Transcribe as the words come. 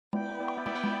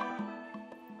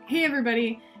Hey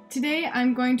everybody! Today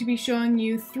I'm going to be showing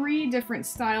you 3 different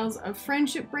styles of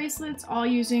friendship bracelets, all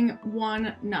using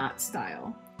one knot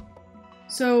style.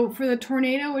 So for the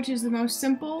tornado, which is the most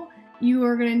simple, you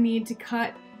are going to need to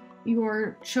cut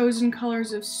your chosen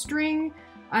colors of string.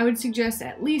 I would suggest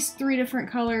at least 3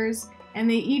 different colors, and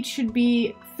they each should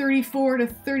be 34 to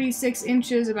 36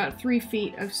 inches, about 3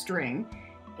 feet of string.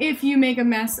 If you make a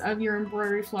mess of your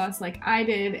embroidery floss like I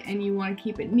did and you want to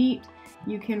keep it neat,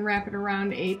 you can wrap it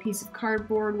around a piece of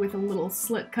cardboard with a little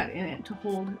slit cut in it to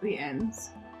hold the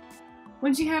ends.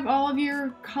 Once you have all of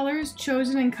your colors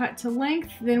chosen and cut to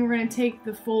length, then we're going to take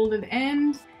the folded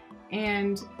end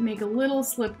and make a little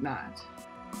slip knot.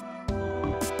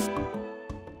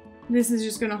 This is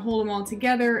just going to hold them all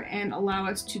together and allow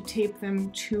us to tape them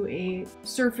to a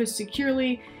surface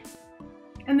securely.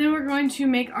 And then we're going to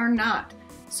make our knot.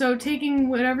 So taking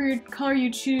whatever color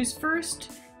you choose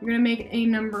first, you're going to make a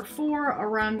number 4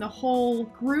 around the whole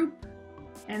group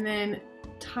and then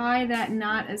tie that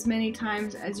knot as many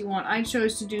times as you want. I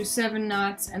chose to do 7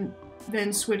 knots and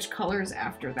then switch colors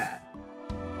after that.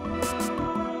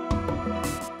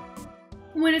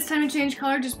 When it's time to change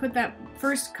color, just put that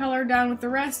first color down with the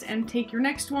rest and take your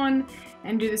next one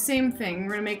and do the same thing.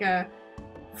 We're going to make a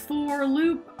 4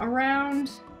 loop around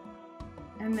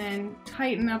and then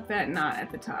tighten up that knot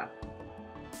at the top.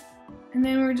 And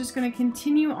then we're just going to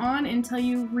continue on until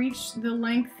you reach the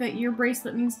length that your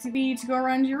bracelet needs to be to go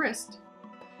around your wrist.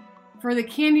 For the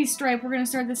candy stripe, we're going to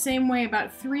start the same way,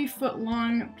 about 3-foot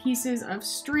long pieces of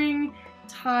string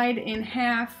tied in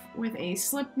half with a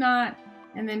slip knot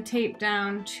and then taped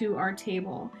down to our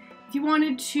table. If you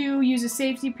wanted to use a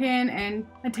safety pin and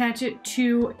attach it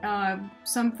to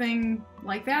something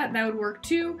like that, that would work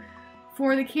too.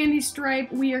 For the candy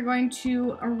stripe, we are going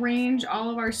to arrange all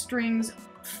of our strings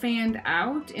fanned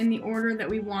out in the order that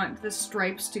we want the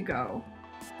stripes to go.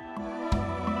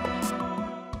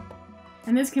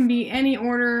 And this can be any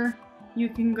order. You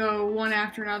can go one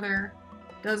after another,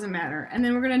 doesn't matter. And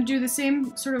then we're going to do the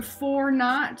same sort of 4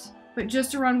 knot, but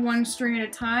just around 1 string at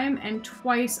a time and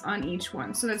twice on each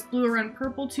one. So that's blue around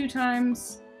purple 2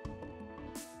 times,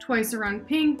 twice around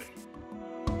pink,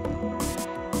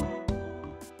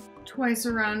 twice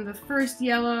around the first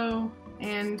yellow,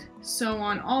 and so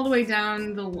on all the way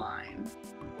down the line.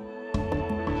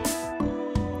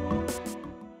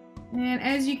 And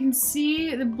as you can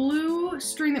see, the blue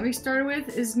string that we started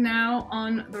with is now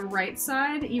on the right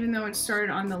side, even though it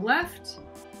started on the left.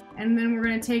 And then we're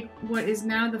going to take what is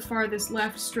now the farthest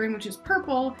left string, which is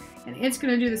purple, and it's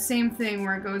going to do the same thing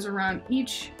where it goes around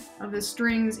each of the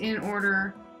strings in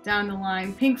order down the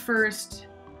line. Pink first,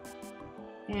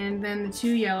 and then the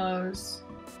 2 yellows,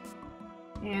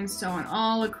 and so on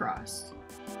all across.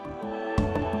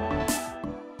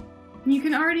 You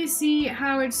can already see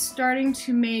how it's starting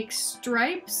to make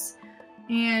stripes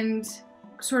and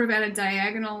sort of at a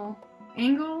diagonal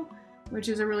angle, which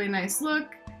is a really nice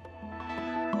look.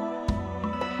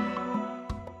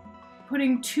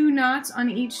 Putting 2 knots on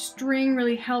each string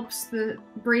really helps the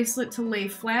bracelet to lay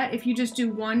flat. If you just do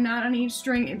 1 knot on each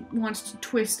string, it wants to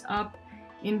twist up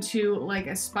into like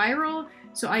a spiral.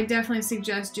 So I definitely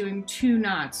suggest doing 2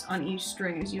 knots on each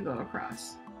string as you go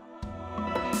across.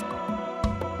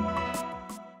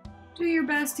 Do your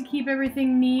best to keep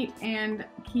everything neat and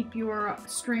keep your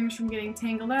strings from getting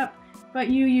tangled up, but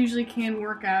you usually can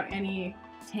work out any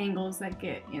tangles that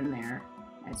get in there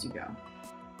as you go.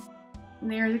 And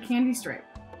there's the candy stripe.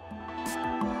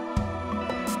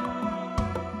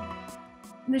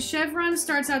 The chevron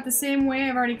starts out the same way.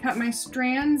 I've already cut my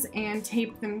strands and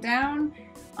taped them down.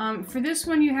 For this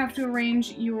one, you have to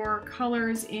arrange your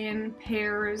colors in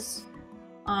pairs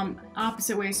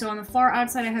opposite ways. So on the far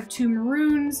outside, I have 2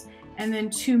 maroons, and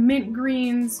then 2 mint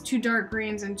greens, 2 dark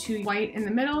greens, and 2 white in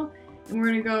the middle. And we're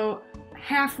going to go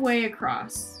halfway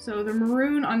across. So the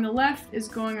maroon on the left is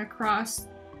going across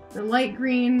the light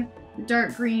green, the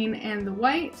dark green, and the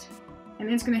white. And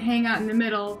it's going to hang out in the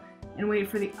middle and wait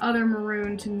for the other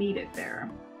maroon to meet it there.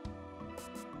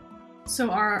 So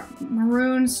our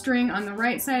maroon string on the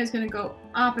right side is going to go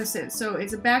opposite. So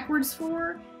it's a backwards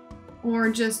 4, or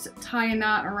just tie a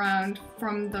knot around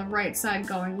from the right side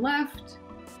going left,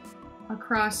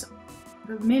 across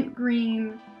the mint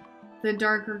green, the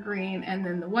darker green, and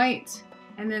then the white.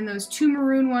 And then those 2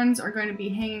 maroon ones are going to be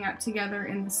hanging out together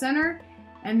in the center.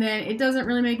 And then it doesn't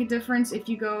really make a difference if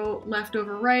you go left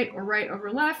over right or right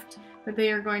over left, but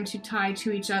they are going to tie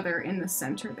to each other in the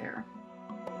center there.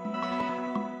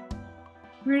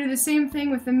 We're going to do the same thing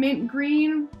with the mint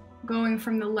green, going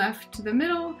from the left to the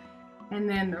middle, and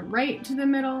then the right to the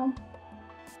middle,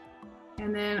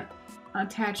 and then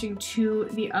attaching to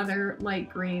the other light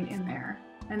green in there.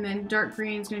 and then dark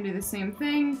green is going to do the same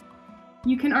thing.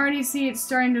 You can already see it's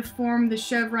starting to form the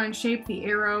chevron shape, the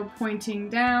arrow pointing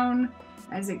down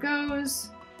as it goes.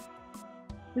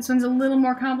 This one's a little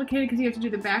more complicated because you have to do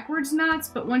the backwards knots,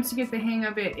 but once you get the hang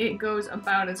of it, it goes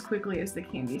about as quickly as the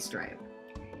candy stripe.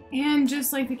 And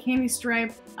just like the candy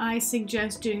stripe, I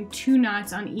suggest doing 2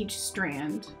 knots on each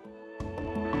strand.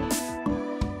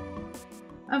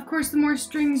 Of course, the more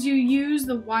strings you use,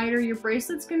 the wider your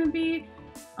bracelet's going to be.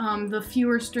 The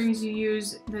fewer strings you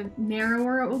use, the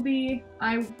narrower it will be.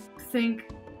 I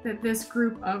think that this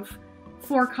group of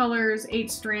 4 colors,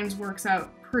 8 strands works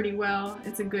out pretty well.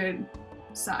 It's a good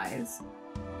size.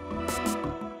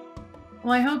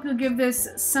 Well, I hope you'll give this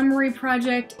summary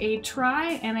project a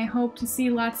try, and I hope to see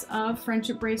lots of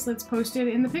friendship bracelets posted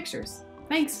in the pictures.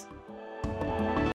 Thanks!